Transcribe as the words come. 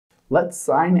Let's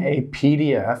sign a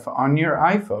PDF on your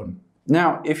iPhone.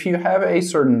 Now, if you have a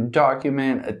certain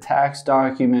document, a tax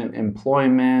document,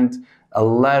 employment, a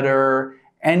letter,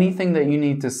 anything that you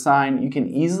need to sign, you can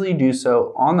easily do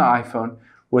so on the iPhone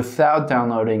without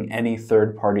downloading any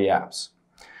third-party apps.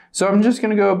 So I'm just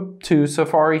going to go to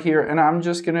Safari here and I'm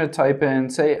just going to type in,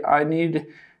 say I need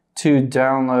to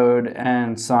download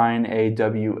and sign a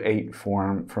W-8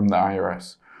 form from the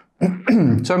IRS. So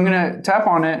I'm going to tap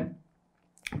on it,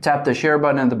 tap the share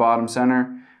button at the bottom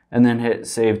center, and then hit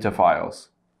save to files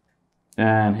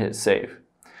and hit save.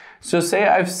 So say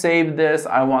I've saved this,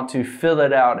 I want to fill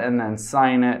it out and then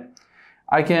sign it.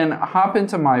 I can hop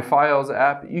into my Files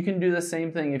app. You can do the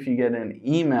same thing if you get an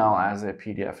email as a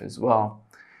PDF as well.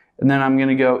 And then I'm going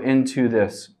to go into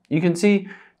this. You can see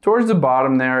towards the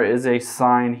bottom there is a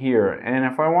sign here. And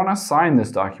if I want to sign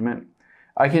this document,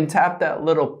 I can tap that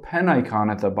little pen icon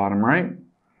at the bottom right.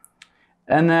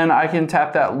 And then I can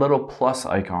tap that little plus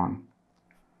icon.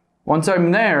 Once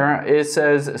I'm there, it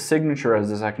says signature as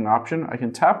the second option. I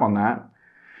can tap on that.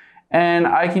 And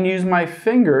I can use my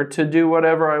finger to do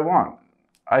whatever I want.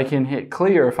 I can hit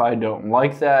clear if I don't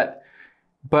like that,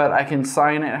 but I can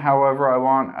sign it however I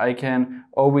want. I can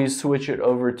always switch it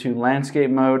over to landscape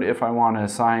mode if I want to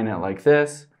sign it like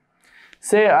this.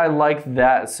 Say I like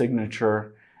that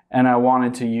signature and I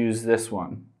wanted to use this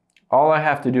one. All I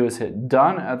have to do is hit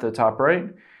done at the top right,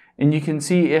 and you can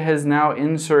see it has now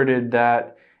inserted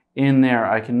that in there.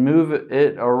 I can move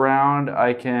it around,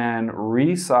 I can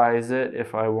resize it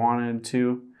if I wanted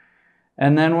to.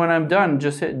 And then when I'm done,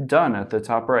 just hit done at the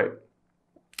top right.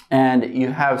 And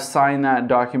you have signed that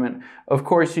document. Of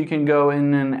course, you can go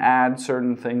in and add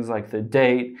certain things like the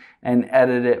date and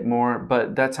edit it more,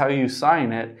 but that's how you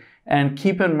sign it. And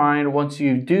keep in mind, once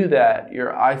you do that,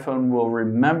 your iPhone will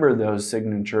remember those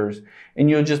signatures and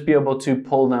you'll just be able to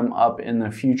pull them up in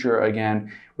the future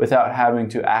again without having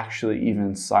to actually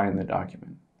even sign the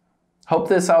document. Hope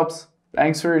this helps.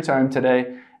 Thanks for your time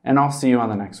today, and I'll see you on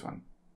the next one.